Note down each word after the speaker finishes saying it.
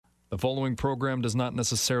The following program does not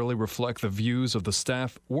necessarily reflect the views of the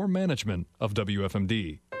staff or management of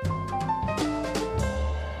WFMD.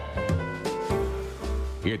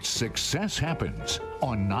 It's Success Happens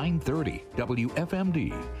on 930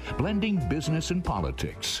 WFMD, blending business and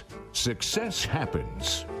politics. Success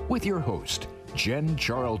Happens with your host, Jen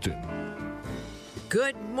Charlton.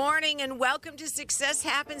 Good morning and welcome to Success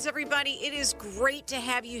Happens, everybody. It is great to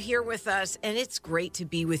have you here with us, and it's great to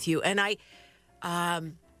be with you. And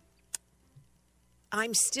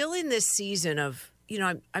I'm still in this season of,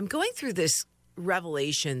 I'm going through this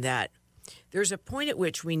revelation that there's a point at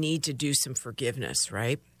which we need to do some forgiveness,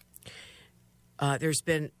 right? There's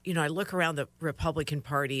been, I look around the Republican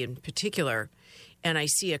Party in particular, and I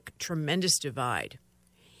see a tremendous divide.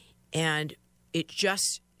 And it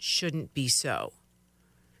just shouldn't be so.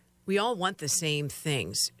 We all want the same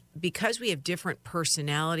things. Because we have different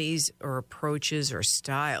personalities or approaches or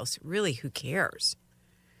styles, really, who cares?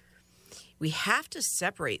 We have to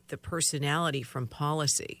separate the personality from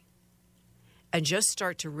policy and just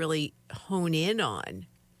start to really hone in on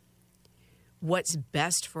what's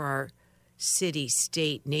best for our city,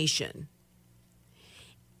 state, nation.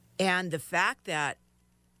 And the fact that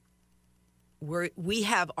we're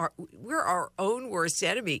our own worst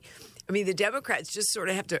enemy. I mean, the Democrats just sort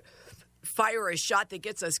of have to fire a shot that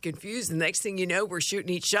gets us confused. The next thing you know, we're shooting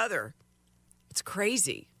each other. It's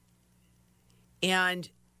crazy. And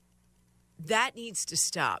that needs to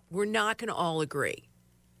stop. We're not going to all agree.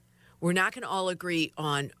 We're not going to all agree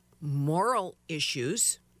on moral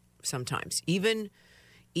issues sometimes, even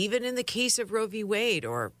in the case of Roe v. Wade,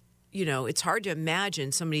 or, it's hard to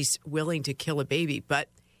imagine somebody's willing to kill a baby, but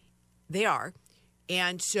they are.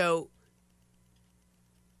 And so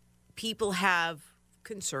people have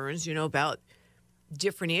concerns, about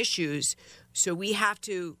different issues. So we have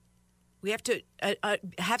to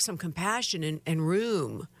have some compassion and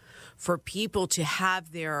room for people to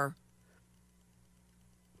have their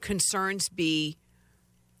concerns be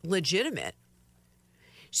legitimate.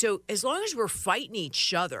 So as long as we're fighting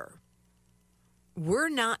each other, we're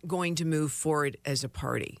not going to move forward as a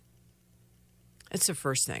party. That's the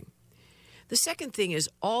first thing. The second thing is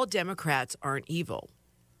all Democrats aren't evil.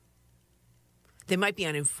 They might be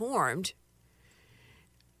uninformed.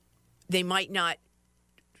 They might not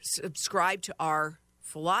subscribe to our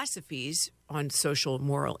philosophies on social and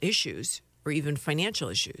moral issues or even financial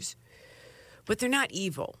issues, but they're not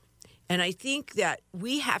evil. And I think that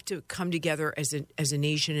we have to come together as a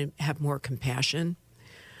nation and have more compassion.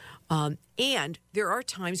 And there are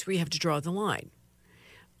times where you have to draw the line.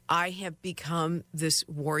 I have become this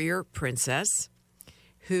warrior princess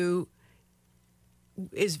who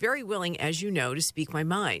is very willing, as you know, to speak my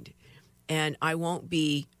mind. And I won't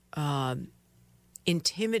be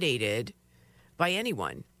intimidated by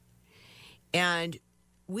anyone. And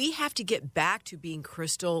we have to get back to being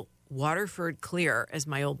crystal Waterford clear, as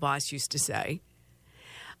my old boss used to say,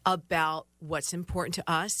 about what's important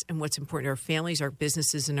to us and what's important to our families, our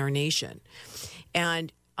businesses, and our nation.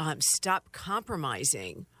 And stop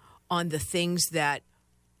compromising on the things that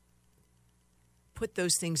put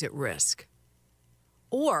those things at risk,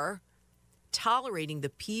 or tolerating the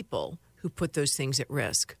people who put those things at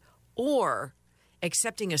risk, or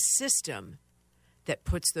accepting a system that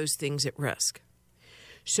puts those things at risk.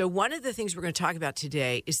 So one of the things we're going to talk about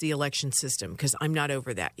today is the election system, because I'm not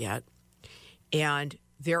over that yet. And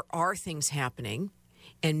there are things happening,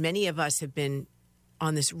 and many of us have been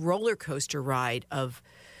on this roller coaster ride of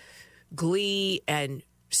glee and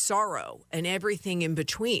sorrow and everything in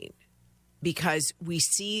between, because we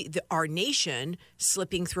see our nation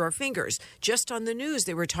slipping through our fingers. Just on the news,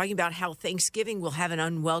 they were talking about how Thanksgiving will have an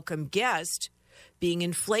unwelcome guest being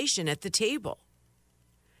inflation at the table.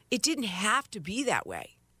 It didn't have to be that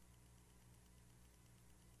way.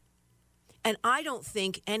 And I don't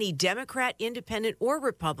think any Democrat, Independent, or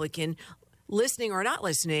Republican, listening or not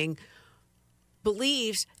listening,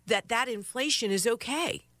 believes that that inflation is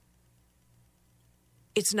okay.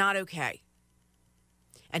 It's not okay.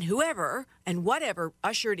 And whoever and whatever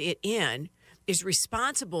ushered it in is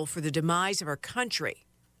responsible for the demise of our country.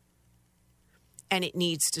 And it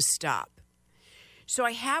needs to stop. So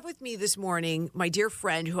I have with me this morning my dear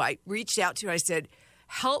friend who I reached out to. I said,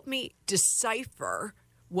 help me decipher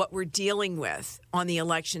what we're dealing with on the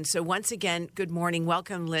election. So once again, good morning.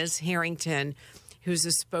 Welcome, Liz Harrington, who's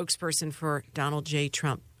a spokesperson for Donald J.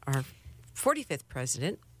 Trump, our 45th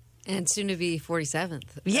president. And soon to be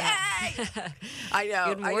 47th. Yay! I know.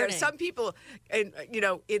 Good morning. I know some people,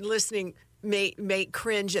 in listening, may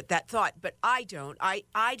cringe at that thought, but I don't.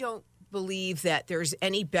 I don't believe that there's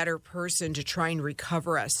any better person to try and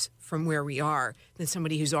recover us from where we are than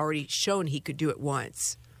somebody who's already shown he could do it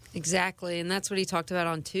once. Exactly. And that's what he talked about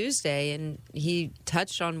on Tuesday. And he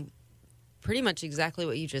touched on pretty much exactly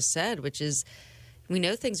what you just said, which is we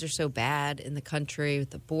know things are so bad in the country with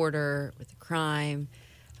the border, with the crime,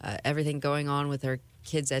 everything going on with our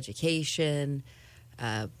kids' education,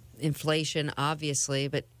 inflation, obviously.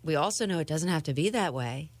 But we also know it doesn't have to be that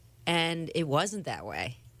way. And it wasn't that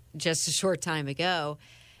way just a short time ago.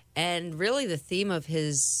 And really the theme of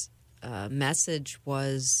his message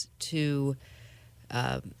was to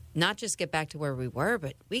not just get back to where we were,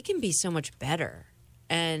 but we can be so much better.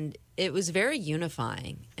 And it was very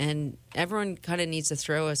unifying. And everyone kind of needs to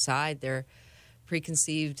throw aside their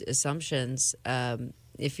preconceived assumptions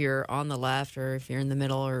if you're on the left or if you're in the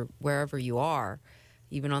middle or wherever you are,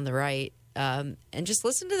 even on the right, and just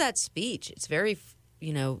listen to that speech. It's very,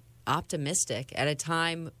 optimistic at a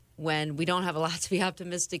time when we don't have a lot to be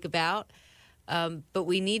optimistic about. But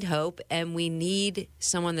we need hope, and we need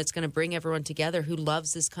someone that's going to bring everyone together who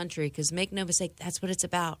loves this country, because make no mistake, that's what it's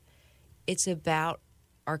about. It's about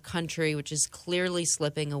our country, which is clearly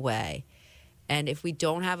slipping away. And if we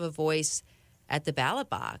don't have a voice at the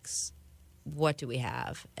ballot box, what do we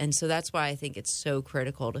have? And so that's why I think it's so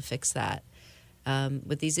critical to fix that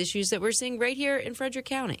with these issues that we're seeing right here in Frederick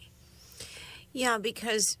County. Yeah,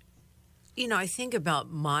 because I think about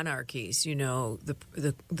monarchies.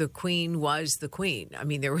 The queen was the queen. I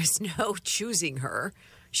mean, there was no choosing her.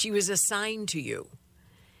 She was assigned to you,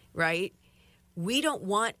 right? We don't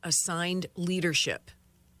want assigned leadership.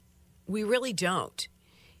 We really don't.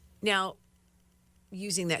 Now,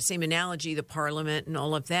 using that same analogy, the parliament and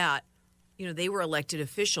all of that, they were elected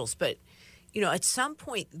officials. But, at some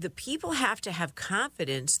point, the people have to have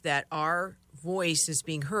confidence that our voice is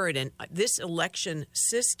being heard. And this election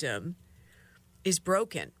system is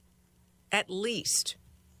broken, at least.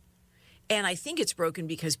 And I think it's broken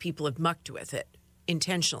because people have mucked with it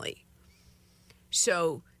intentionally.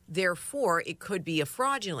 So, therefore, it could be a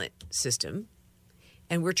fraudulent system,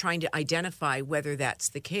 and we're trying to identify whether that's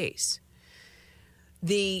the case.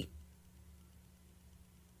 If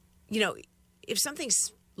something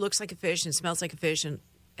looks like a fish and smells like a fish and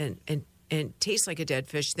tastes like a dead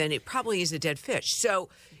fish, then it probably is a dead fish. So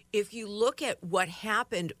if you look at what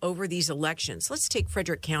happened over these elections, let's take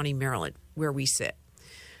Frederick County, Maryland, where we sit.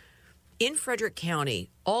 In Frederick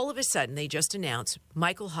County, all of a sudden, they just announced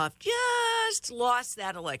Michael Huff just lost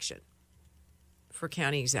that election for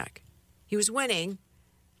county exec. He was winning.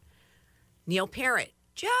 Neil Parrott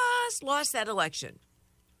just lost that election.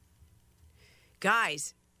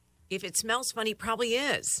 Guys, if it smells funny, it probably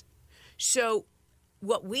is. So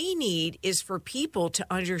what we need is for people to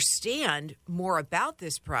understand more about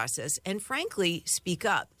this process and, frankly, speak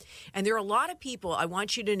up. And there are a lot of people, I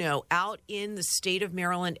want you to know, out in the state of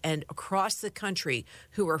Maryland and across the country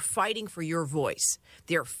who are fighting for your voice.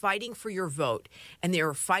 They're fighting for your vote, and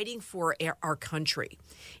they're fighting for our country.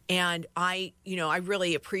 And I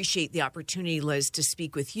really appreciate the opportunity, Liz, to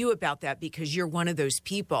speak with you about that, because you're one of those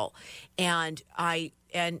people. And I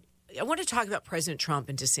want to talk about President Trump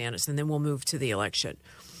and DeSantis, and then we'll move to the election.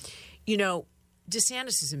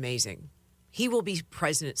 DeSantis is amazing. He will be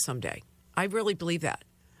president someday. I really believe that,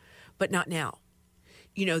 but not now.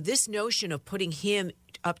 This notion of putting him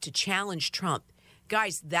up to challenge Trump,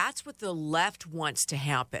 guys, that's what the left wants to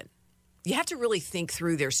happen. You have to really think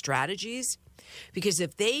through their strategies, because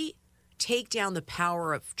if they take down the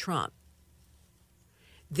power of Trump,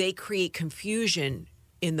 they create confusion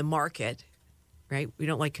in the market. Right? We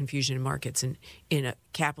don't like confusion in markets in a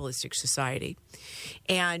capitalistic society.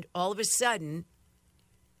 And all of a sudden,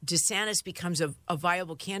 DeSantis becomes a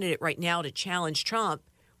viable candidate right now to challenge Trump,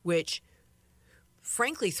 which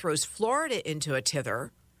frankly throws Florida into a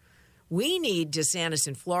tither. We need DeSantis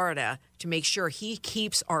in Florida to make sure he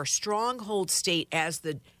keeps our stronghold state as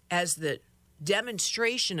the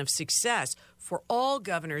demonstration of success for all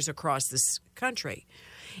governors across this country.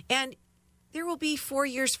 And there will be 4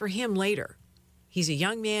 years for him later. He's a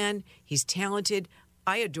young man. He's talented.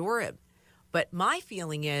 I adore him. But my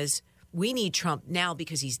feeling is we need Trump now,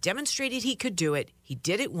 because he's demonstrated he could do it. He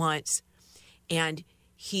did it once. And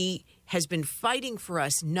he has been fighting for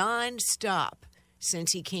us nonstop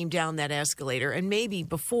since he came down that escalator, and maybe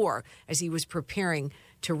before, as he was preparing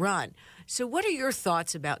to run. So what are your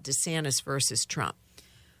thoughts about DeSantis versus Trump?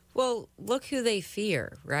 Well, look who they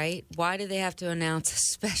fear, right? Why do they have to announce a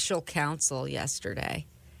special counsel yesterday?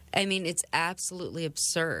 I mean, it's absolutely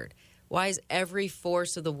absurd. Why is every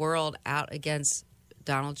force of the world out against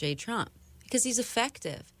Donald J. Trump? Because he's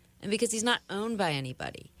effective, and because he's not owned by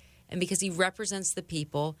anybody, and because he represents the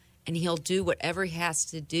people, and he'll do whatever he has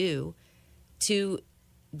to do to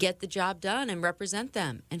get the job done and represent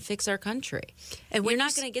them and fix our country. And we're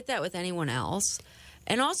not going to get that with anyone else.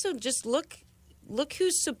 And also just look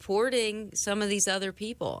who's supporting some of these other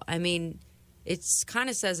people. I mean, it's kind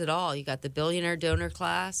of says it all. You got the billionaire donor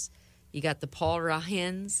class. You got the Paul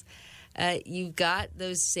Ryans. You've got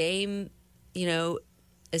those same,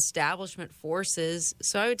 establishment forces.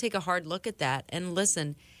 So I would take a hard look at that. And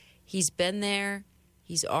listen, he's been there.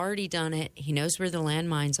 He's already done it. He knows where the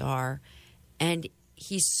landmines are. And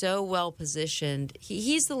he's so well positioned.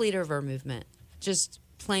 He's the leader of our movement, just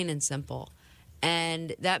plain and simple.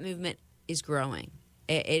 And that movement is growing.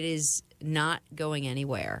 It is not going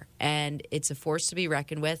anywhere. And it's a force to be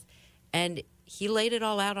reckoned with. And he laid it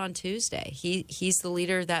all out on Tuesday. He's the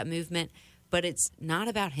leader of that movement. But it's not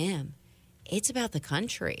about him. It's about the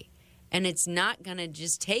country. And it's not going to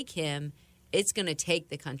just take him. It's going to take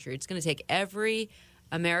the country. It's going to take every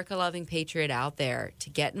America-loving patriot out there to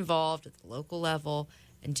get involved at the local level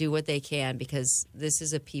and do what they can, because this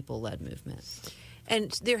is a people-led movement.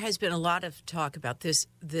 And there has been a lot of talk about this.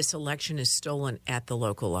 This election is stolen at the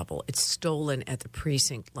local level. It's stolen at the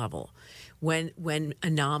precinct level. When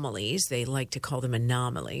anomalies, they like to call them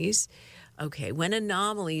anomalies. Okay, when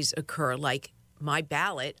anomalies occur, like my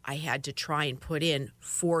ballot, I had to try and put in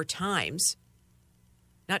 4 times.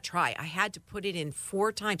 Not try. I had to put it in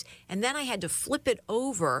 4 times. And then I had to flip it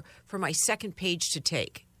over for my second page to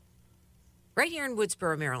take. Right here in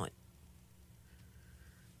Woodsboro, Maryland.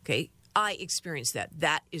 Okay, I experienced that.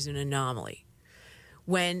 That is an anomaly.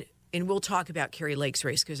 And we'll talk about Kari Lake's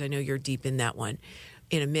race because I know you're deep in that one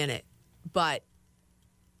in a minute. But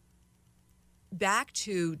back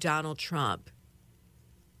to Donald Trump.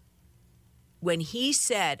 When he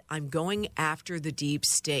said, I'm going after the deep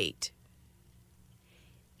state,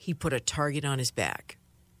 he put a target on his back,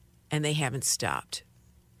 and they haven't stopped.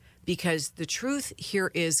 Because the truth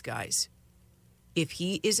here is, guys, if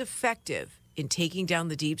he is effective in taking down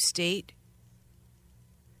the deep state,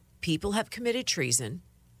 people have committed treason.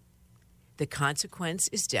 The consequence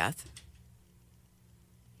is death.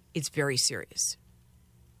 It's very serious.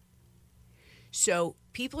 So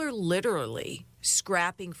people are literally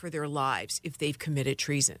scrapping for their lives if they've committed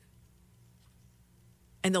treason.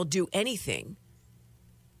 And they'll do anything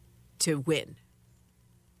to win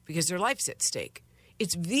because their life's at stake.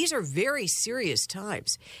 These are very serious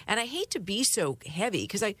times. And I hate to be so heavy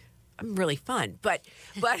because I'm really fun, but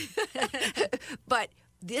but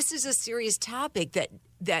this is a serious topic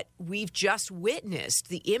that we've just witnessed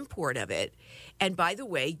the import of it. And by the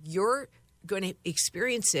way, you're going to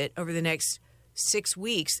experience it over the next 6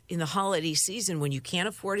 weeks in the holiday season when you can't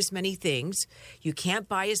afford as many things, you can't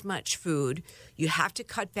buy as much food, you have to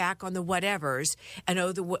cut back on the whatevers, and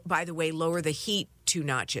by the way, lower the heat 2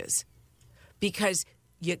 notches. Because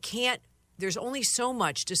you can't, there's only so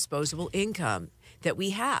much disposable income that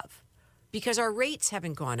we have because our rates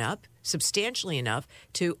haven't gone up substantially enough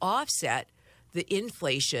to offset the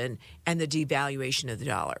inflation and the devaluation of the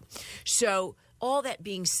dollar. So all that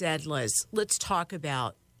being said, Liz, let's talk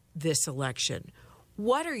about this election.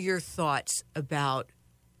 What are your thoughts about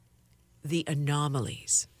the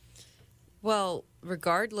anomalies? Well,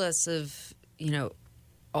 regardless of,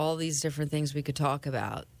 all these different things we could talk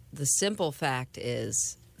about, the simple fact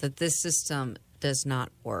is that this system does not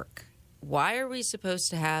work. Why are we supposed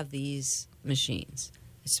to have these machines?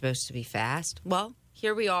 It's supposed to be fast. Well,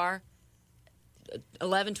 here we are,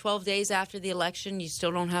 11, 12 days after the election, you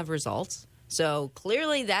still don't have results. So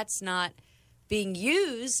clearly that's not being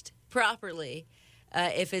used properly.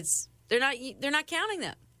 They're not counting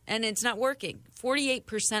them, and it's not working.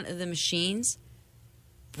 48% of the machines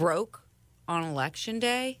broke on election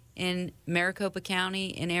day in Maricopa County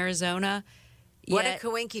in Arizona. What a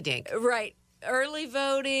coinkydink. Right. Early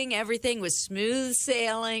voting, everything was smooth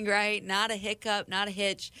sailing, right? Not a hiccup, not a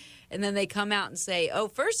hitch. And then they come out and say,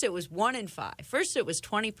 first it was 1 in 5. First it was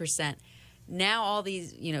 20%. Now all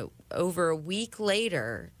these, over a week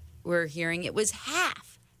later, we're hearing it was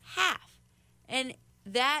half. And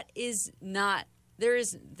that is not, there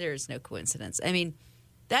is no coincidence. I mean,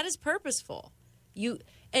 that is purposeful.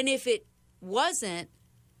 And if it wasn't,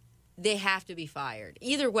 they have to be fired.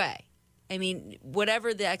 Either way. I mean,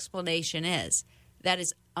 whatever the explanation is, that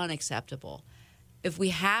is unacceptable. If we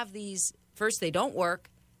have these, first they don't work,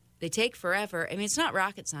 they take forever. I mean, it's not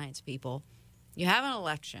rocket science, people. You have an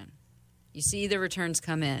election. You see the returns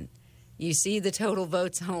come in. You see the total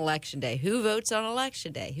votes on Election Day. Who votes on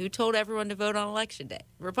Election Day? Who told everyone to vote on Election Day?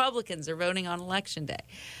 Republicans are voting on Election Day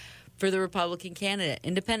for the Republican candidate.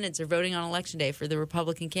 Independents are voting on Election Day for the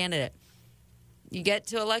Republican candidate. You get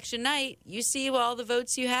to election night, you see all the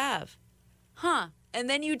votes you have. And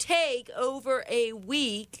then you take over a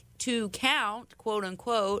week to count, quote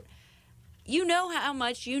unquote. You know how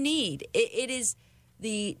much you need. It is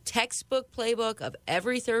the textbook playbook of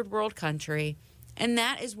every third world country, and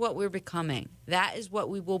that is what we're becoming. That is what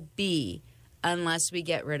we will be unless we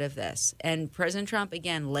get rid of this. And President Trump,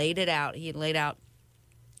 again, laid it out. He laid out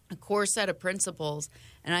a core set of principles,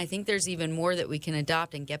 and I think there's even more that we can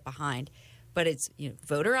adopt and get behind. But it's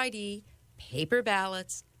voter ID, paper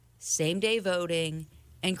ballots, same-day voting,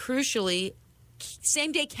 and crucially,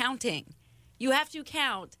 same-day counting. You have to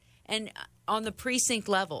count, and on the precinct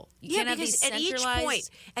level, you can't have these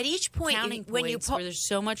centralized at each point, counting when points where there's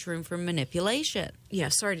so much room for manipulation. Yeah,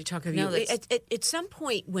 sorry to talk over No, you. At some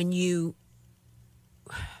point, when you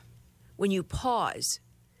pause,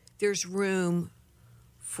 there's room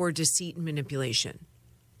for deceit and manipulation.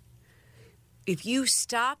 If you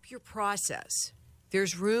stop your process,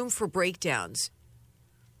 there's room for breakdowns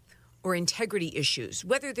or integrity issues,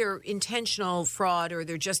 whether they're intentional fraud or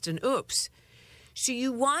they're just an oops. So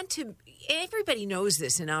you want to, everybody knows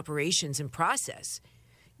this in operations and process.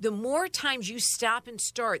 The more times you stop and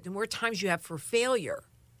start, the more times you have for failure.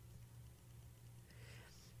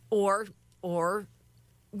 Or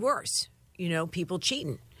worse, people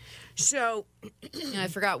cheating. So I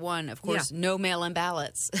forgot one, of course, no mail-in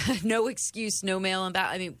ballots. No excuse, no mail-in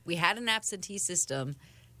ballot. I mean, we had an absentee system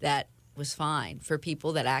that was fine for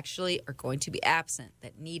people that actually are going to be absent,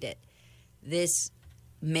 that need it. This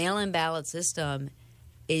mail-in ballot system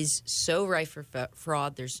is so rife for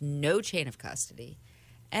fraud. There's no chain of custody.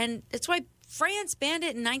 And that's why France banned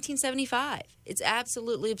it in 1975. It's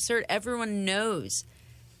absolutely absurd. Everyone knows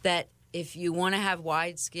that if you want to have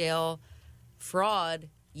wide-scale fraud,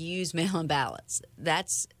 you use mail-in ballots.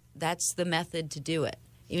 That's the method to do it.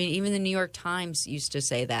 I mean, even the New York Times used to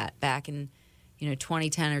say that back in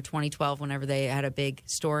 2010 or 2012, whenever they had a big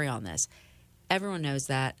story on this. Everyone knows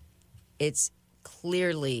that. It's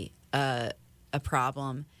clearly a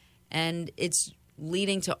problem, and it's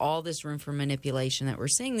leading to all this room for manipulation that we're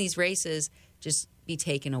seeing these races just be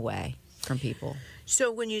taken away from people.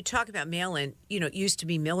 So when you talk about mail-in, it used to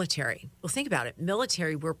be military. Well, think about it.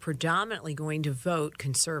 Military were predominantly going to vote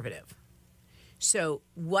conservative. So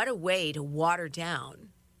what a way to water down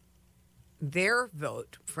their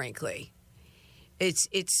vote, frankly.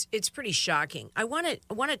 It's pretty shocking. I want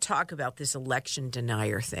to talk about this election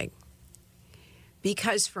denier thing.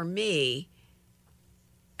 Because for me,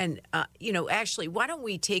 and, actually, why don't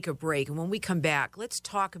we take a break? And when we come back, let's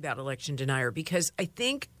talk about election denier, because I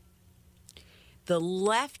think the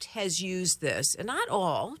left has used this, and not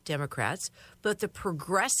all Democrats, but the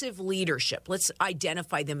progressive leadership. Let's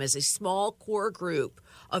identify them as a small core group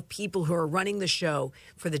of people who are running the show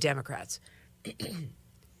for the Democrats.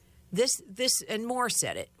 This, and Moore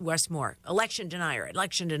said it, Wes Moore, election denier,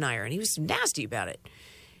 and he was nasty about it.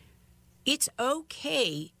 It's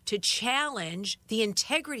okay to challenge the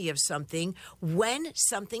integrity of something when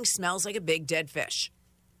something smells like a big dead fish.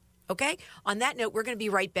 Okay? On that note, we're going to be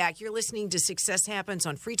right back. You're listening to Success Happens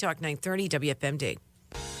on Free Talk 930 WFMD.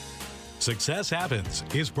 Success Happens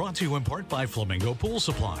is brought to you in part by Flamingo Pool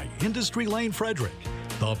Supply, Industry Lane, Frederick.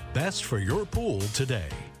 The best for your pool today.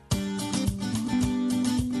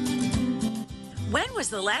 When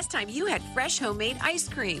was the last time you had fresh homemade ice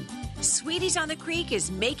cream? Sweeties on the Creek is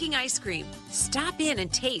making ice cream. Stop in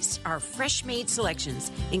and taste our fresh-made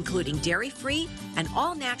selections, including dairy-free and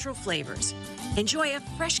all-natural flavors. Enjoy a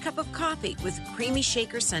fresh cup of coffee with creamy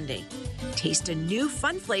shaker sundae. Taste a new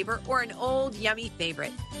fun flavor or an old yummy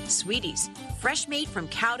favorite. Sweeties, fresh made from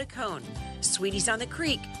cow to cone. Sweeties on the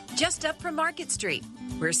Creek, just up from Market Street.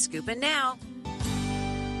 We're scooping now.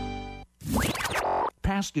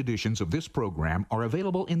 Past editions of this program are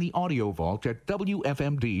available in the audio vault at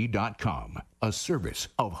WFMD.com, a service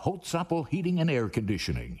of Holtzapfel Heating and Air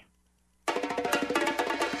Conditioning.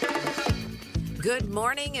 Good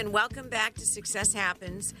morning and welcome back to Success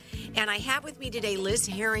Happens. And I have with me today Liz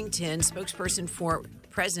Harrington, spokesperson for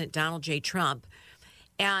President Donald J. Trump.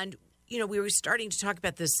 And, we were starting to talk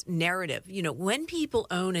about this narrative. When people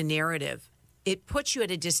own a narrative, it puts you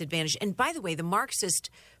at a disadvantage. And by the way, the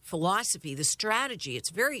Marxist philosophy, the strategy,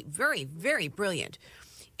 it's very, very, very brilliant,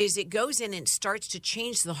 is it goes in and starts to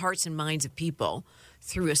change the hearts and minds of people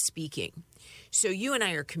through a speaking. So you and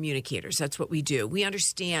I are communicators. That's what we do. We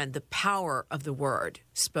understand the power of the word,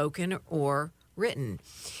 spoken or written.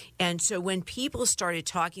 And so when people started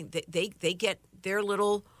talking, they get their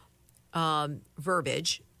little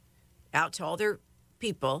verbiage out to all their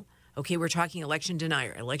people. Okay, we're talking election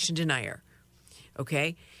denier.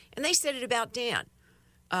 Okay? And they said it about Dan.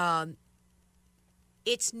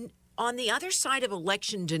 It's on the other side of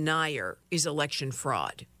election denier is election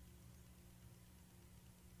fraud.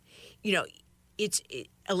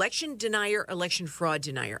 election denier, election fraud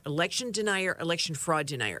denier, election denier, election fraud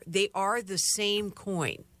denier. They are the same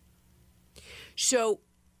coin. So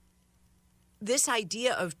this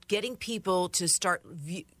idea of getting people to start,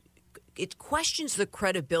 it questions the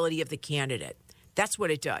credibility of the candidate. That's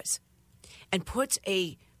what it does. And puts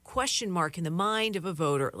a question mark in the mind of a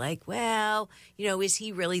voter like, well, is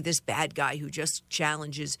he really this bad guy who just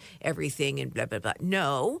challenges everything and blah, blah, blah.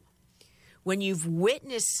 No. When you've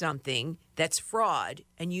witnessed something that's fraud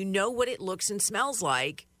and you know what it looks and smells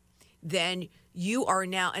like, then you are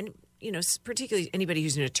now, and particularly anybody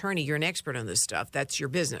who's an attorney, you're an expert on this stuff. That's your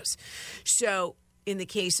business. So in the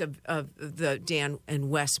case of the Dan and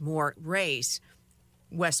Wes Moore race,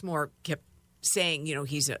 Wes Moore kept saying,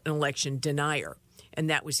 he's an election denier. And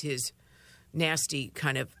that was his nasty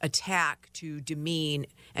kind of attack to demean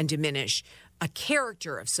and diminish a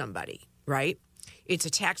character of somebody, right? It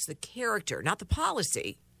attacks the character, not the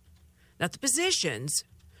policy, not the positions,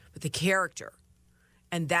 but the character.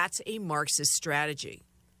 And that's a Marxist strategy.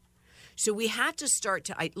 So we have to start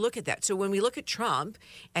to look at that. So when we look at Trump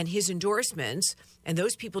and his endorsements, and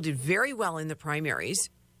those people did very well in the primaries,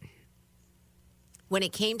 when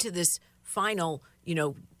it came to this final,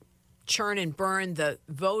 churn and burn the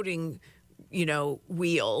voting,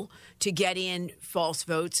 wheel to get in false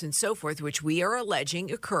votes and so forth, which we are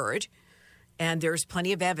alleging occurred, and there's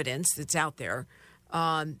plenty of evidence that's out there,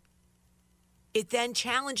 it then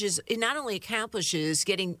challenges, it not only accomplishes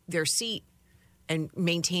getting their seat and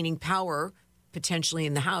maintaining power potentially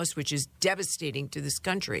in the House, which is devastating to this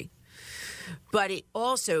country, but it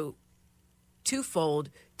also twofold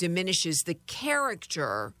diminishes the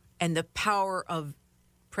character and the power of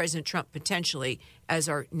President Trump potentially as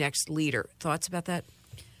our next leader. Thoughts about that?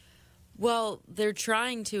 Well, they're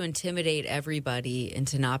trying to intimidate everybody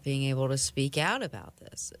into not being able to speak out about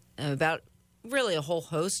this, about really a whole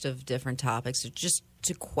host of different topics, just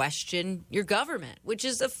to question your government, which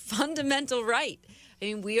is a fundamental right. I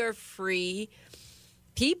mean, we are free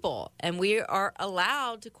people, and we are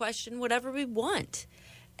allowed to question whatever we want.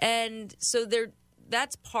 And so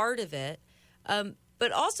that's part of it.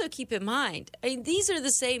 But also keep in mind, these are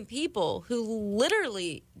the same people who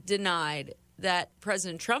literally denied that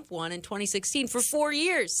President Trump won in 2016 for 4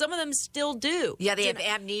 years. Some of them still do. Yeah, they have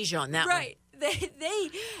amnesia on that one. Right. They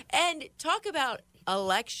and talk about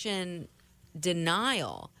election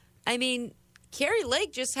denial. Carrie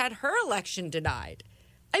Lake just had her election denied.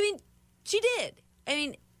 She did.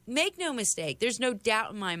 Make no mistake. There's no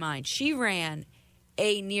doubt in my mind. She ran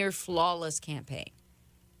a near flawless campaign.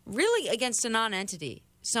 Really against a non-entity,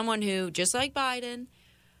 someone who, just like Biden,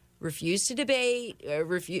 refused to debate,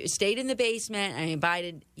 stayed in the basement.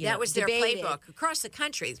 Biden, that was their playbook across the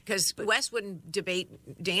country because Wes wouldn't debate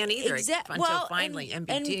Dan either until finally MBT.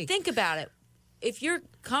 And think about it. If you're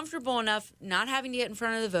comfortable enough not having to get in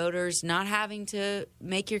front of the voters, not having to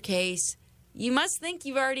make your case, you must think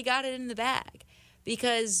you've already got it in the bag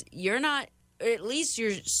because you're not, or at least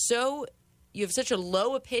you have such a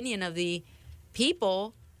low opinion of the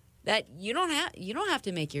people that you don't have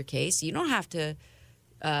to make your case. You don't have to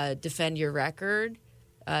defend your record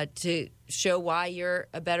to show why you're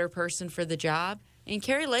a better person for the job. And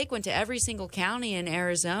Carrie Lake went to every single county in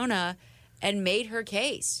Arizona and made her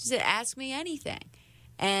case. She said, ask me anything.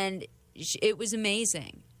 And it was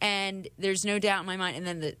amazing. And there's no doubt in my mind. And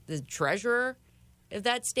then the treasurer of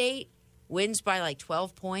that state wins by like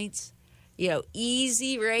 12 points.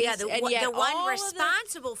 Easy race. Yeah, the one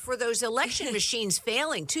responsible for those election machines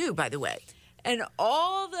failing, too, by the way. And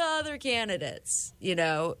all the other candidates,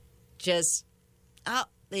 they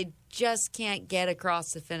just can't get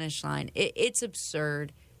across the finish line. It's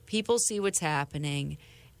absurd. People see what's happening,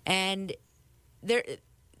 and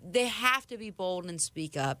they have to be bold and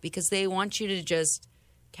speak up because they want you to just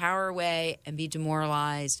cower away and be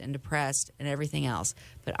demoralized and depressed and everything else.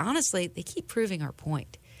 But honestly, they keep proving our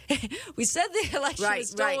point. We said the election was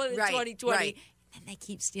stolen in 2020, and they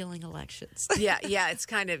keep stealing elections. Yeah, it's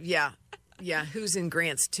kind of, yeah, who's in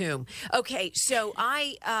Grant's tomb? Okay, so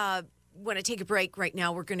I want to take a break right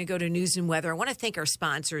now. We're going to go to news and weather. I want to thank our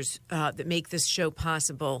sponsors that make this show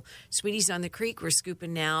possible. Sweeties on the Creek, we're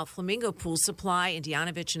scooping now, Flamingo Pool Supply, and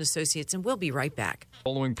Dianovich and Associates, and we'll be right back. The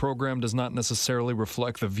following program does not necessarily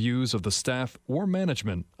reflect the views of the staff or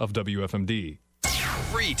management of WFMD.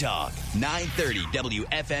 Free Talk, 930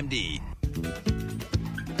 WFMD.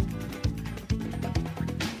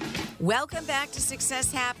 Welcome back to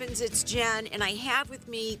Success Happens. It's Jen, and I have with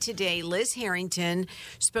me today Liz Harrington,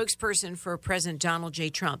 spokesperson for President Donald J.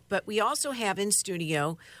 Trump. But we also have in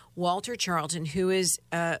studio Walter Charlton, who is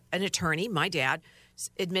an attorney, my dad,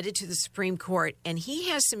 admitted to the Supreme Court, and he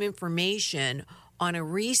has some information on a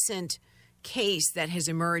recent case that has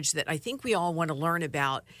emerged that I think we all want to learn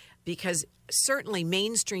about, because certainly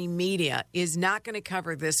mainstream media is not going to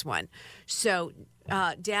cover this one. So,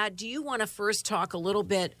 Dad, do you want to first talk a little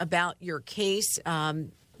bit about your case,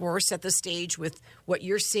 or set the stage with what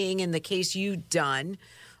you're seeing in the case you've done,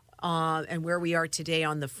 and where we are today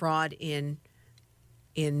on the fraud in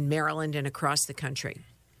Maryland and across the country?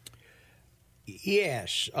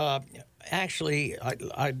 Yes. Actually,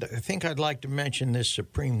 I think I'd like to mention this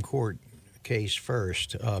Supreme Court case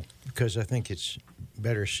first, because I think it's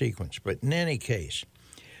better sequence. But in any case,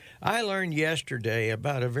 I learned yesterday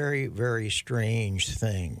about a very, very strange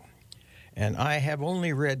thing. And I have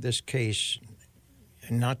only read this case,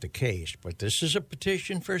 not the case, but this is a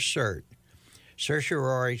petition for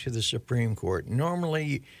certiorari to the Supreme Court.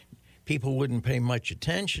 Normally, people wouldn't pay much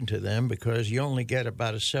attention to them because you only get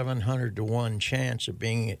about a 700 to 1 chance of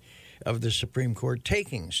the Supreme Court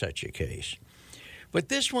taking such a case. But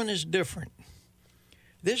this one is different.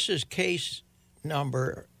 This is case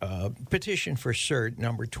number, petition for cert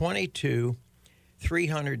number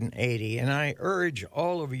 22-380, and I urge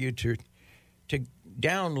all of you to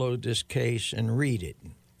download this case and read it.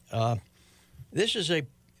 This is a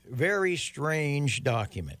very strange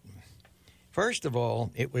document. First of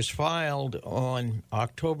all, it was filed on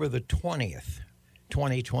October the 20th,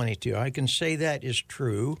 2022. I can say that is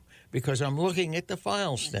true because I'm looking at the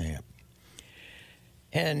file stamp.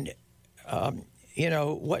 And,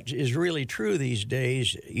 what is really true these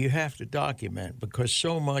days, you have to document because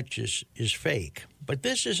so much is fake. But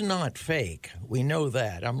this is not fake. We know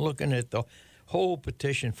that. I'm looking at the whole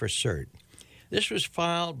petition for cert. This was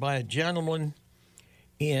filed by a gentleman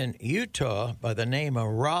in Utah by the name of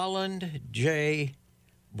Roland J.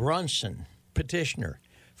 Brunson, petitioner.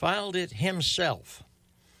 Filed it himself.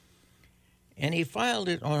 And he filed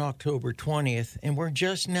it on October 20th, and we're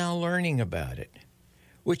just now learning about it,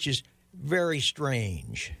 which is very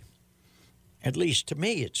strange. At least to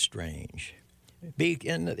me, it's strange.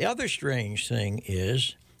 And the other strange thing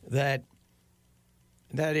is that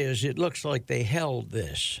it looks like they held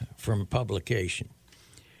this from publication.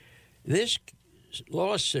 This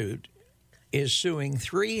lawsuit is suing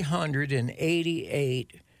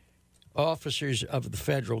 388 officers of the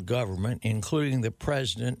federal government, including the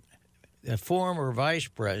president, the former vice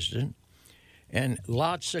president, and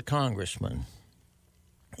lots of congressmen,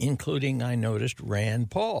 including, I noticed,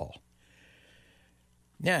 Rand Paul.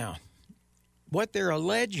 Now, what they're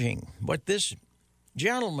alleging, what this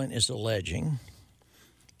gentleman is alleging,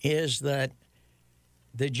 is that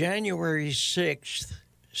the January 6th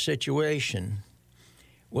situation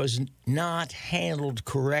was not handled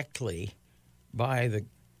correctly by the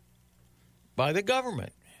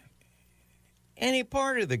government, any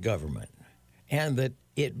part of the government, and that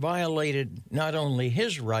it violated not only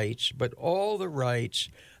his rights, but all the rights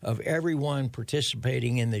of everyone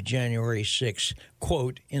participating in the January 6th,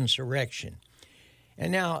 quote, insurrection.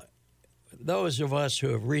 And now, those of us who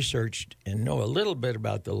have researched and know a little bit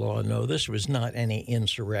about the law know this was not any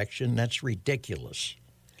insurrection. That's ridiculous.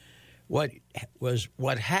 What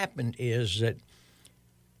happened is that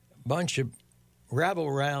a bunch of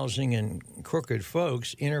rabble-rousing and crooked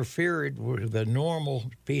folks interfered with the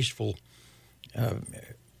normal, peaceful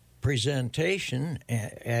presentation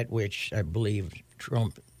at which I believe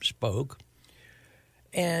Trump spoke,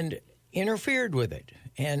 and interfered with it.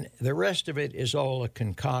 And the rest of it is all a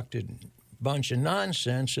concocted bunch of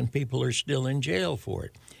nonsense, and people are still in jail for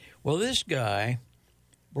it. Well, this guy,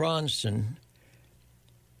 Bronson,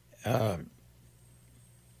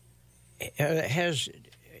 has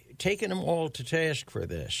taken them all to task for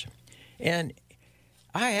this. And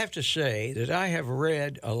I have to say that I have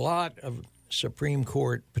read a lot of Supreme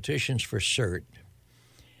Court petitions for cert,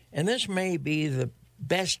 and this may be the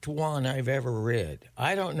best one I've ever read.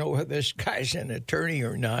 I don't know whether this guy's an attorney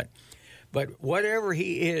or not, but whatever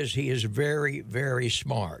he is very, very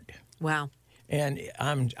smart. Wow. And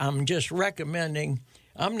I'm just recommending,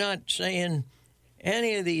 I'm not saying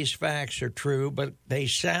any of these facts are true, but they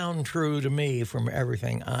sound true to me from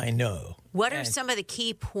everything I know. What are some of the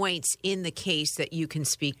key points in the case that you can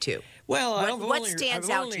speak to? Well, I've only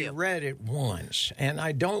read it once, and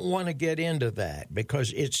I don't want to get into that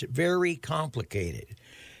because it's very complicated.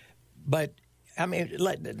 But I mean,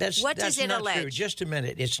 that's does it not allege? True. Just a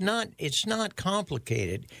minute. It's not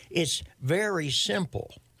complicated. It's very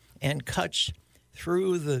simple and cuts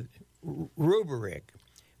through the rubric.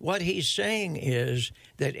 What he's saying is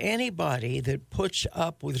that anybody that puts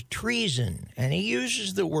up with treason, and he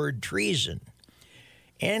uses the word treason,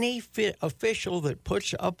 any official that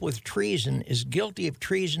puts up with treason is guilty of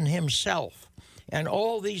treason himself. And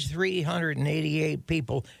all these 388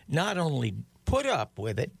 people not only put up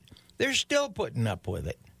with it, They're still putting up with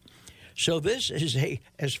it. So this is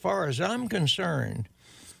as far as I'm concerned,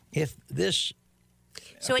 if this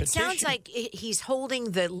So it petition, sounds like he's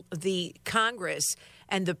holding the Congress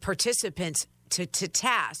and the participants to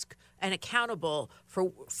task and accountable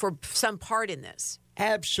for some part in this.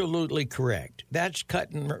 absolutely correct. That's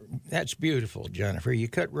beautiful, Jennifer. You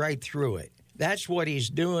cut right through it. That's what he's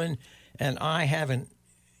doing, and I haven't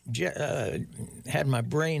had my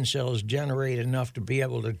brain cells generate enough to be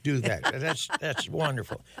able to do that. That's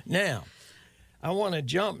wonderful. Now, I want to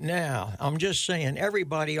jump now. I'm just saying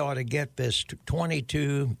everybody ought to get this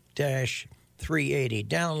 22-380.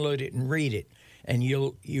 Download it and read it, and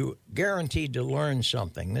you guaranteed to learn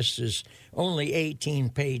something. This is only 18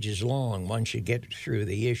 pages long once you get through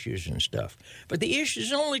the issues and stuff. But the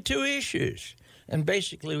issues only 2 issues, and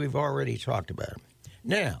basically we've already talked about them.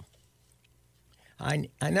 Now, I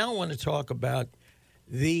now want to talk about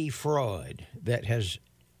the fraud that has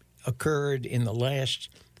occurred in the last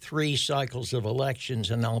 3 cycles of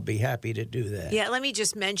elections, and I'll be happy to do that. Yeah, let me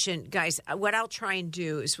just mention, guys, what I'll try and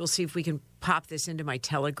do is we'll see if we can pop this into my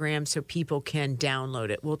Telegram so people can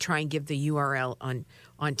download it. We'll try and give the URL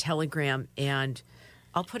on Telegram, and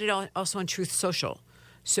I'll put it also on Truth Social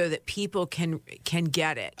so that people can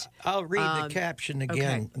get it. I'll read the caption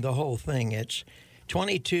again, the whole thing. It's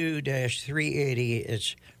 22-380.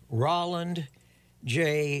 It's Roland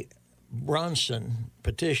J. Brunson,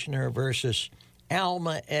 petitioner, versus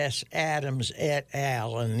Alma S. Adams et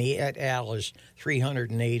al., and the et al. Is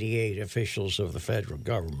 388 officials of the federal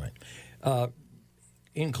government,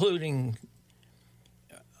 including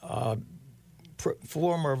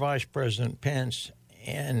former Vice President Pence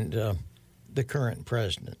and the current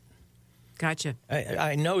president. Gotcha.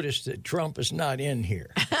 I noticed that Trump is not in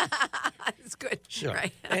here. That's good. So,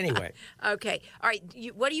 right. Anyway. Okay. All right.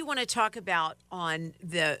 What do you want to talk about on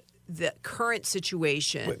the current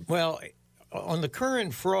situation? Well, on the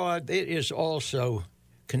current fraud, it is also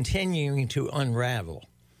continuing to unravel.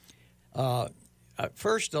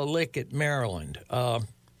 First, a lick at Maryland. I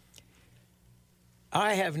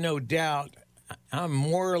have no doubt, I'm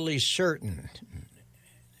morally certain,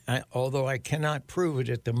 although I cannot prove it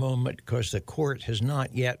at the moment because the court has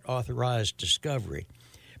not yet authorized discovery.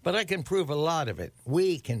 But I can prove a lot of it.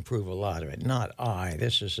 We can prove a lot of it, not I.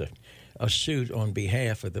 This is a suit on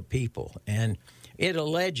behalf of the people. And it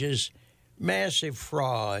alleges massive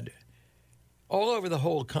fraud all over the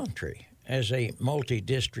whole country as a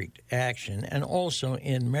multi-district action, and also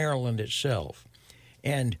in Maryland itself.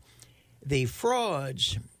 And the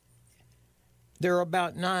frauds, there are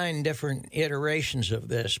about 9 different iterations of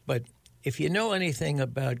this, but if you know anything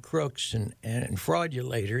about crooks and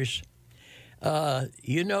fraudulators,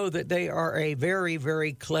 you know that they are a very,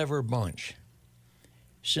 very clever bunch.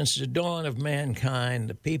 Since the dawn of mankind,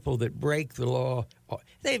 the people that break the law,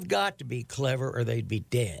 they've got to be clever or they'd be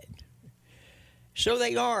dead. So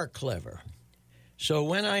they are clever. So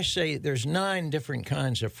when I say there's 9 different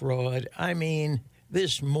kinds of fraud, I mean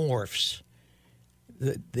this morphs.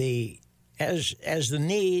 As the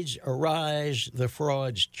needs arise, the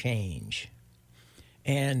frauds change.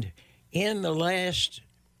 And in the last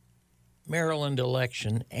Maryland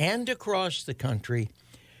election and across the country,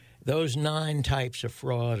 those 9 types of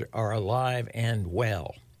fraud are alive and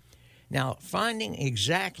well. Now, finding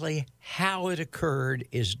exactly how it occurred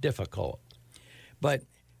is difficult. But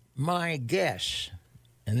my guess,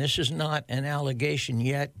 and this is not an allegation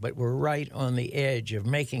yet, but we're right on the edge of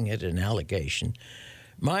making it an allegation,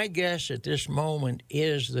 my guess at this moment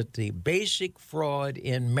is that the basic fraud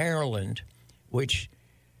in Maryland, which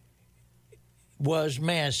was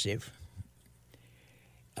massive,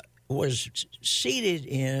 was seated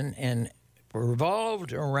in and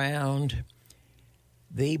revolved around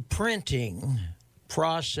the printing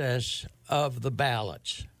process of the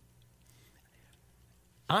ballots.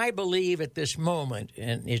 I believe at this moment,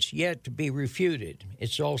 and it's yet to be refuted,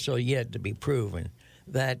 it's also yet to be proven,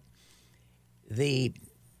 that the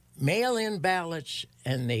mail-in ballots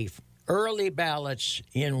and the early ballots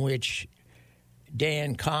in which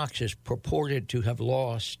Dan Cox is purported to have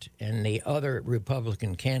lost and the other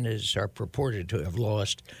Republican candidates are purported to have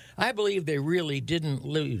lost, I believe they really didn't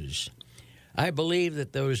lose. I believe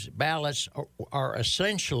that those ballots are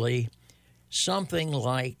essentially something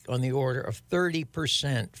like on the order of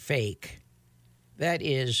 30% fake. That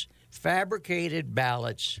is, fabricated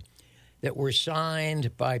ballots that were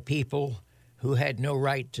signed by people who had no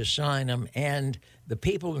right to sign them, and the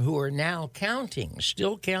people who are now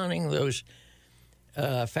still counting those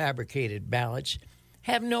fabricated ballots,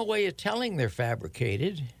 have no way of telling they're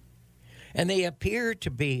fabricated, and they appear to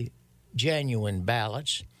be genuine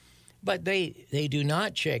ballots, but they do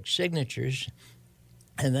not check signatures,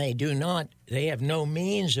 and they have no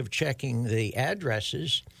means of checking the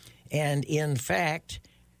addresses. And in fact,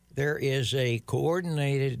 there is a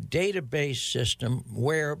coordinated database system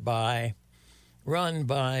run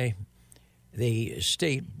by the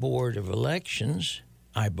State Board of Elections,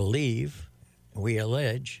 I believe, we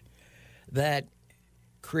allege, that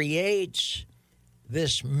creates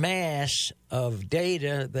this mass of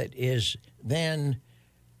data that is then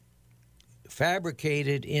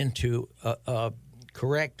fabricated into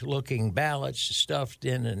correct-looking ballots stuffed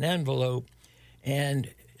in an envelope and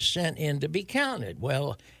sent in to be counted.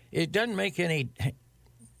 Well, it doesn't make any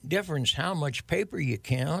difference how much paper you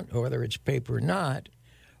count, or whether it's paper or not,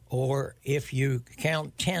 or if you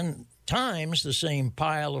count 10 times the same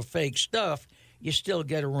pile of fake stuff, you still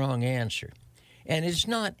get a wrong answer. And it's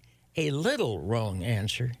not a little wrong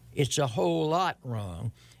answer. It's a whole lot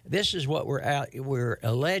wrong. This is what we're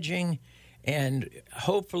alleging, and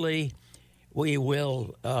hopefully we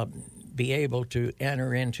will be able to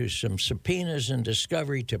enter into some subpoenas and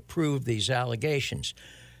discovery to prove these allegations,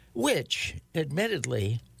 which,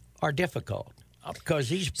 admittedly, are difficult because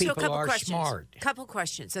these people are smart. Couple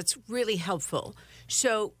questions. That's really helpful.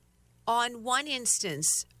 So on one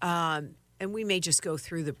instance, and we may just go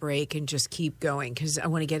through the break and just keep going because I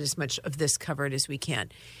want to get as much of this covered as we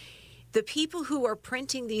can. The people who are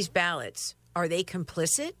printing these ballots, are they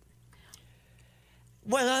complicit?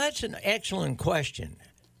 Well, that's an excellent question.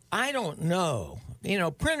 I don't know. You know,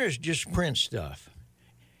 printers just print stuff.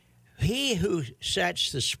 He who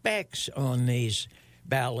sets the specs on these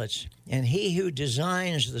ballots and he who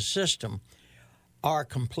designs the system are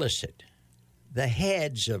complicit, the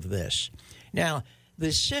heads of this. Now,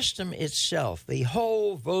 the system itself, the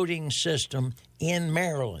whole voting system in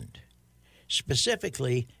Maryland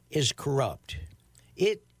specifically, is corrupt.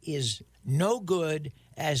 It is no good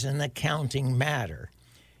as an accounting matter,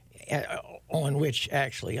 on which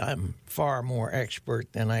actually I'm far more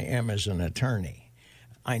expert than I am as an attorney.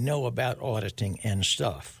 I know about auditing and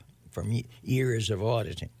stuff from years of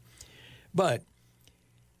auditing. But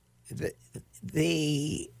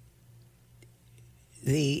the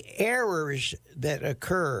errors that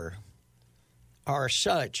occur are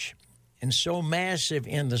such and so massive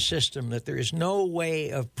in the system that there is no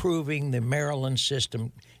way of proving the Maryland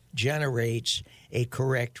system generates a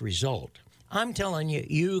correct result. I'm telling you,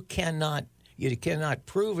 you cannot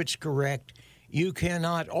prove it's correct. You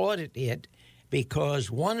cannot audit it,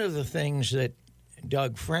 because one of the things that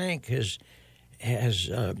Doug Frank has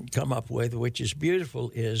come up with, which is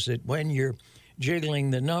beautiful, is that when you're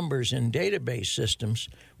jiggling the numbers in database systems,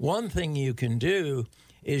 one thing you can do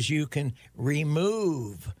is you can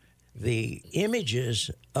remove the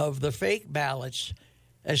images of the fake ballots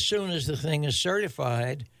as soon as the thing is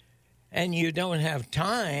certified, and you don't have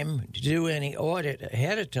time to do any audit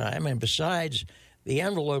ahead of time. And besides, the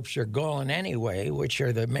envelopes are gone anyway, which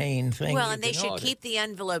are the main thing. Well, and they should keep the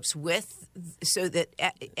envelopes so that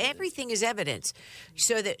everything is evidence,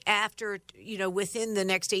 so that after, within the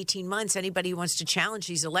next 18 months, anybody who wants to challenge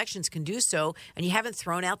these elections can do so, and you haven't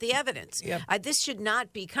thrown out the evidence. Yep. This should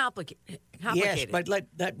not be complicated. Yes, but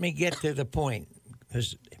let me get to the point,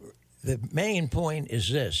 because the main point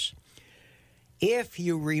is this. If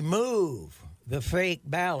you remove the fake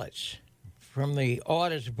ballots from the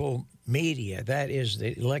auditable media, that is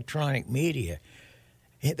the electronic media,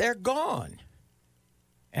 they're gone.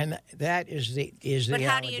 And that is the But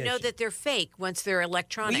how do you know that they're fake once they're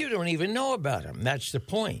electronic? Well, you don't even know about them. That's the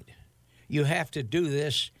point. You have to do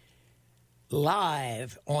this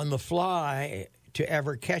live on the fly to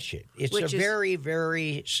ever catch it. It's a very,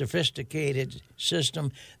 very sophisticated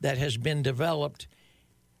system that has been developed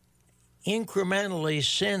incrementally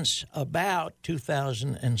since about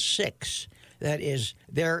 2006. That is,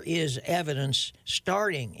 there is evidence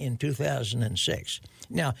starting in 2006.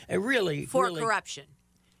 Now, for corruption.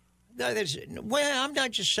 Well, I'm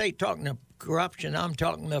not just talking of corruption. I'm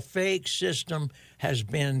talking the fake system has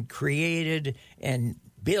been created and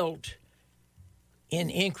built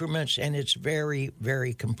in increments, and it's very,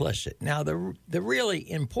 very complicit. Now, the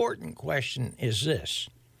really important question is this.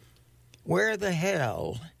 Where the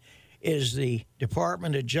hell is the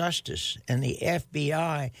Department of Justice and the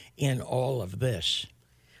FBI in all of this?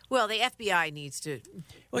 Well, the FBI needs to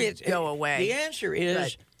go away. The answer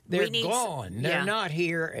is they're gone. They're not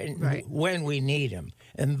here when we need them.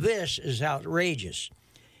 And this is outrageous.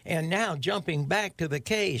 And now, jumping back to the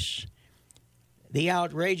case, the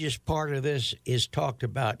outrageous part of this is talked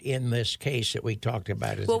about in this case that we talked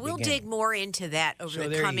about at the beginning. Well, we'll dig more into that over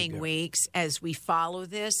the coming weeks as we follow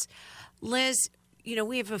this. Liz,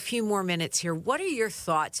 we have a few more minutes here. What are your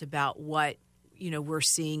thoughts about what, we're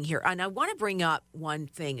seeing here. And I want to bring up one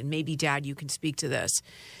thing, and maybe, Dad, you can speak to this.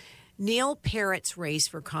 Neil Parrott's race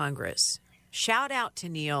for Congress. Shout out to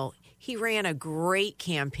Neil. He ran a great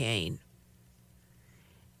campaign,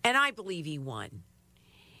 and I believe he won.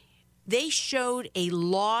 They showed a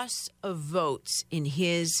loss of votes in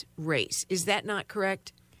his race. Is that not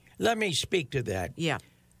correct? Let me speak to that. Yeah.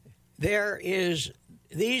 There is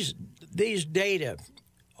these data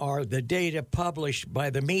are the data published by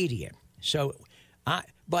the media.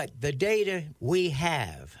 But the data we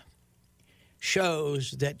have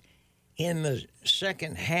shows that in the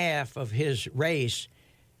second half of his race,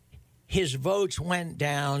 his votes went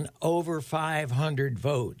down over 500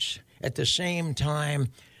 votes. At the same time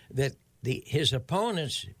that his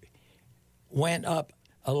opponents went up,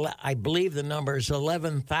 I believe the number is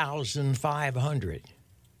 11,500.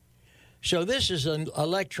 So this is an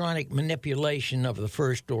electronic manipulation of the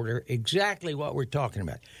first order, exactly what we're talking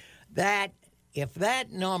about. That, if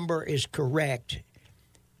that number is correct,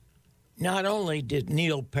 not only did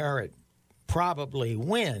Neil Parrott probably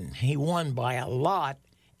win, he won by a lot,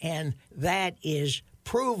 and that is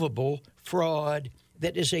provable fraud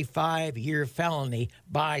that is a 5-year felony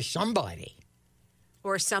by somebody.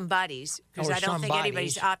 Or somebody's, because I don't think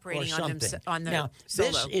anybody's operating on the Now,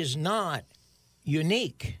 solo. This is not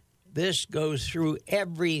unique. This goes through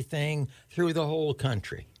everything, through the whole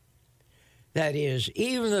country. That is,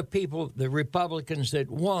 even the Republicans that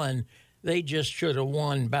won, they just should have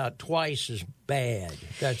won about twice as bad.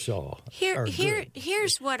 That's all.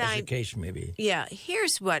 Here's what the case may be. Yeah,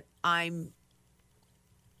 here's what I'm,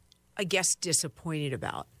 I guess, disappointed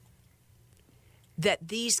about. That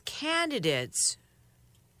these candidates,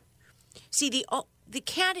 see, the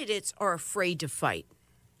candidates are afraid to fight.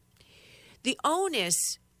 The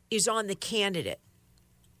onus is on the candidate.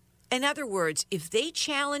 In other words, if they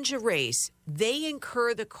challenge a race, they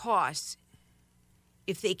incur the costs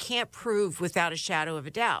if they can't prove without a shadow of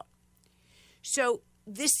a doubt. So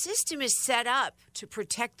this system is set up to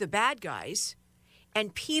protect the bad guys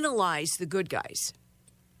and penalize the good guys.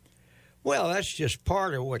 Well, that's just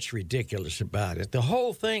part of what's ridiculous about it. The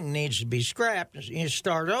whole thing needs to be scrapped and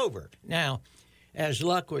start over. Now, as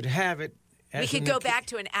luck would have it... We could go back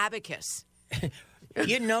to an abacus.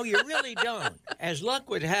 You really don't. As luck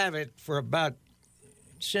would have it,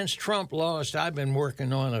 since Trump lost, I've been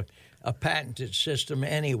working on a patented system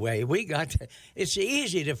anyway. It's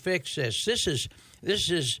easy to fix this. This is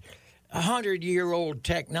 100-year-old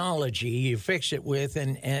technology you fix it with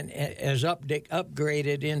and as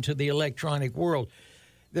upgraded into the electronic world.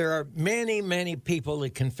 There are many, many people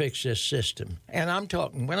that can fix this system. And I'm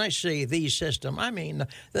talking, when I say the system, I mean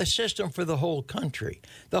the system for the whole country.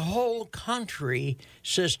 The whole country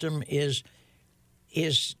system is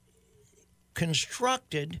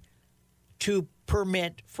constructed to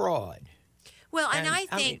permit fraud. Well, and I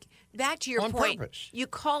think, back to your point, purpose. You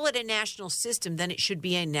call it a national system, then it should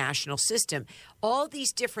be a national system. All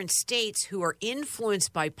these different states who are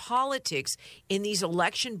influenced by politics in these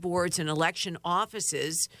election boards and election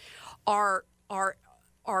offices are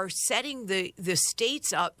setting the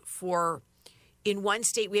states up for, in one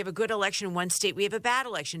state we have a good election, in one state we have a bad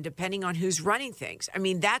election, depending on who's running things. I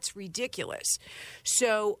mean, that's ridiculous.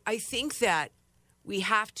 So I think that we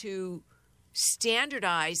have to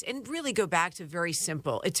standardize and really go back to very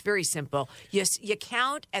simple. It's very simple. You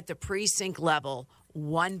count at the precinct level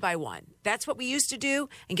one by one. That's what we used to do,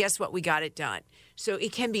 and guess what? We got it done. So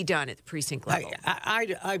it can be done at the precinct level.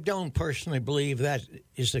 I don't personally believe that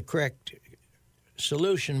is the correct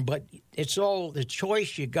solution, but it's all the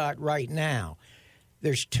choice you got right now.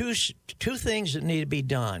 There's two things that need to be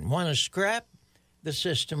done. One is scrap the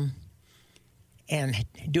system and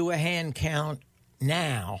do a hand count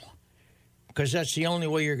now, because that's the only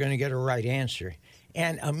way you're going to get a right answer,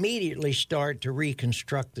 and immediately start to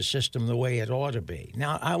reconstruct the system the way it ought to be.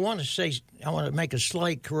 Now, I want to make a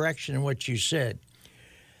slight correction in what you said.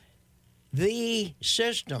 The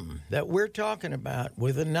system that we're talking about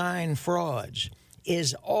with the 9 frauds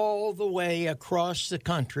is all the way across the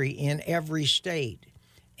country in every state.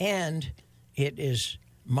 And it is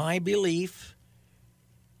my belief,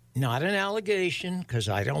 not an allegation, because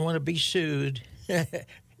I don't want to be sued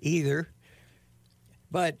either,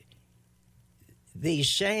 but the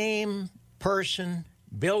same person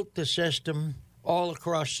built the system all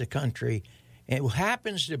across the country. It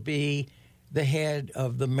happens to be the head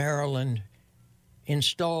of the Maryland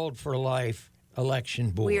Installed for Life Election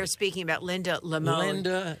Board. We are speaking about Linda Lamone.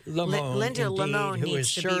 Linda Lamone who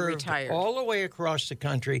needs has to be served retired. all the way across the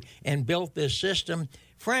country and built this system.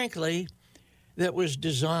 Frankly, that was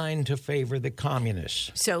designed to favor the communists.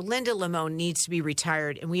 So Linda Limon needs to be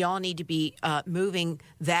retired, and we all need to be moving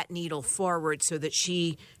that needle forward so that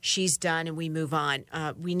she's done and we move on.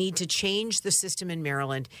 We need to change the system in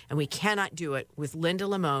Maryland, and we cannot do it with Linda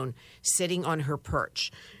Limon sitting on her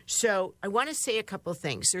perch. So I want to say a couple of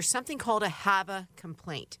things. There's something called a HAVA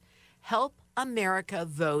complaint, Help America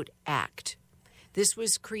Vote Act. This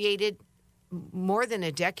was created more than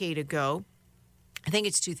a decade ago. I think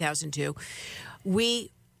it's 2002.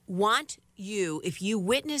 We want you, if you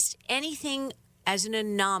witnessed anything as an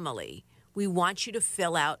anomaly, we want you to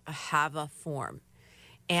fill out a HAVA form.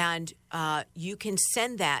 And you can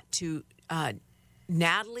send that to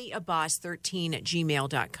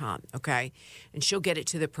NatalieAbbas13@gmail.com, okay? And she'll get it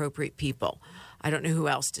to the appropriate people. I don't know who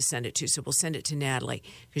else to send it to, so we'll send it to Natalie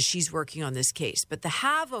because she's working on this case. But the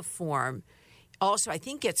HAVA form also, I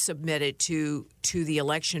think, gets submitted to the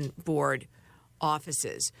election board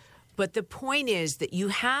offices. But the point is that you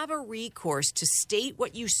have a recourse to state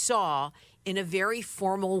what you saw in a very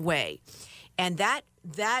formal way. And that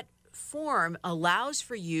form allows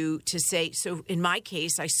for you to say, so in my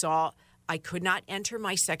case, I could not enter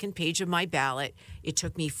my second page of my ballot. It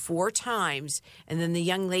took me 4 times. And then the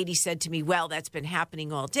young lady said to me, well, that's been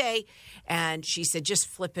happening all day. And she said, just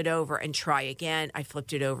flip it over and try again. I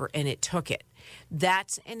flipped it over and it took it.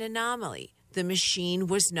 That's an anomaly. The machine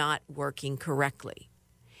was not working correctly.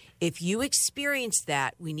 If you experience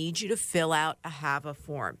that, we need you to fill out a HAVA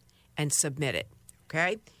form and submit it,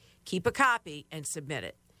 okay? Keep a copy and submit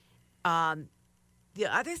it. The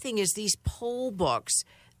other thing is these poll books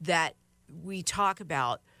that we talk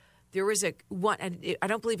about. There was one, I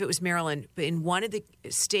don't believe it was Maryland, but in one of the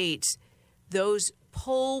states, those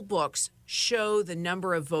poll books show the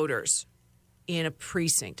number of voters in a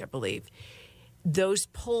precinct, I believe. Those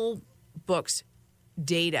poll books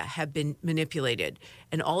data have been manipulated,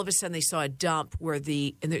 and all of a sudden they saw a dump where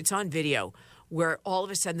and it's on video, where all of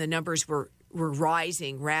a sudden the numbers were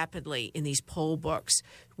rising rapidly in these poll books.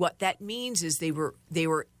 What that means is they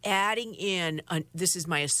were adding in, this is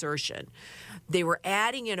my assertion, they were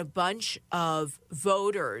adding in a bunch of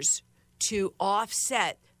voters to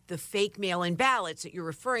offset the fake mail-in ballots that you're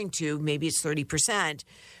referring to, maybe it's 30%,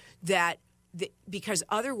 because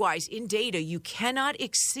otherwise in data you cannot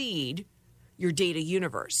exceed your data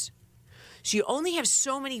universe. So you only have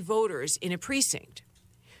so many voters in a precinct.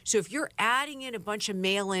 So if you're adding in a bunch of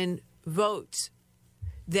mail-in votes,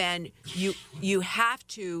 then you have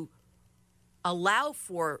to allow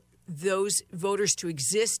for those voters to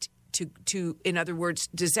exist to in other words,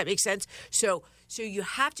 does that make sense? So you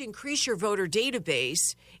have to increase your voter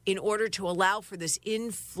database in order to allow for this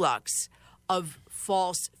influx of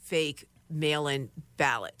false, fake mail-in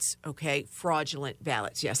ballots, okay? Fraudulent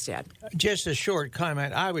ballots. Yes, Dad? Just a short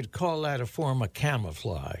comment. I would call that a form of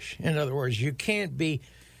camouflage. In other words, you can't be,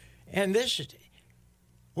 and this is,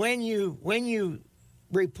 when you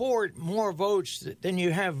report more votes than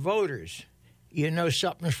you have voters, you know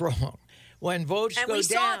something's wrong. When votes go down. And we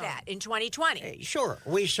saw that in 2020. Sure.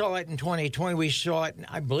 We saw it in 2020. We saw it,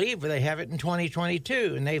 I believe they have it in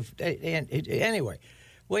 2022. Anyway,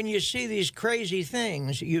 when you see these crazy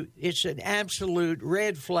things, it's an absolute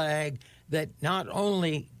red flag that not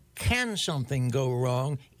only can something go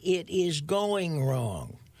wrong, it is going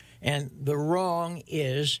wrong. And the wrong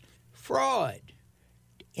is fraud,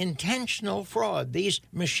 intentional fraud. These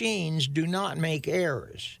machines do not make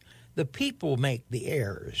errors. The people make the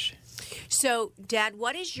errors. So, Dad,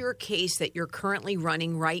 what is your case that you're currently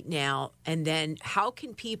running right now? And then how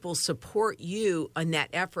can people support you on that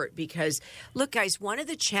effort? Because, look, guys, one of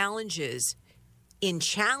the challenges in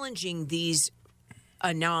challenging these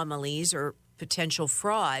anomalies or potential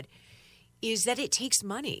fraud is that it takes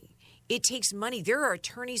money. It takes money. There are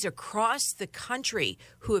attorneys across the country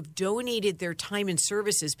who have donated their time and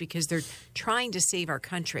services because they're trying to save our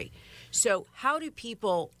country. So how do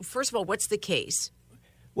people, first of all, what's the case?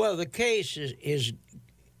 Well, the case is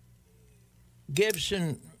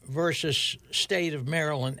Gibson versus State of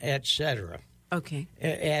Maryland, et cetera. Okay.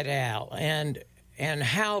 Et al. And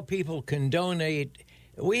how people can donate.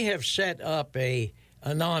 We have set up a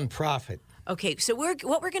nonprofit. Okay, so what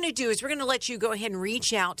we're going to do is we're going to let you go ahead and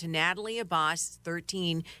reach out to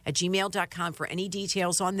NatalieAbbas13@gmail.com for any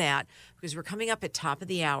details on that, because we're coming up at top of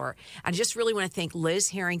the hour. I just really want to thank Liz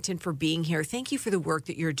Harrington for being here. Thank you for the work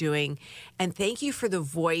that you're doing, and thank you for the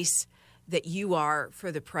voice that you are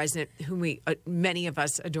for the president, whom many of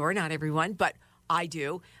us adore, not everyone, but I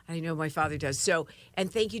do. I know my father does. So,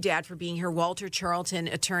 and thank you, Dad, for being here. Walter Charlton,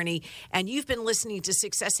 attorney. And you've been listening to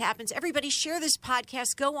Success Happens. Everybody share this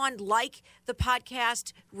podcast. Go on, like the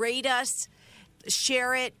podcast, rate us,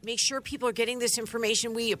 share it. Make sure people are getting this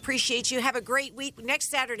information. We appreciate you. Have a great week. Next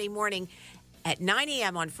Saturday morning at 9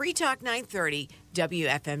 a.m. on Free Talk 930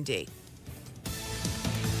 WFMD.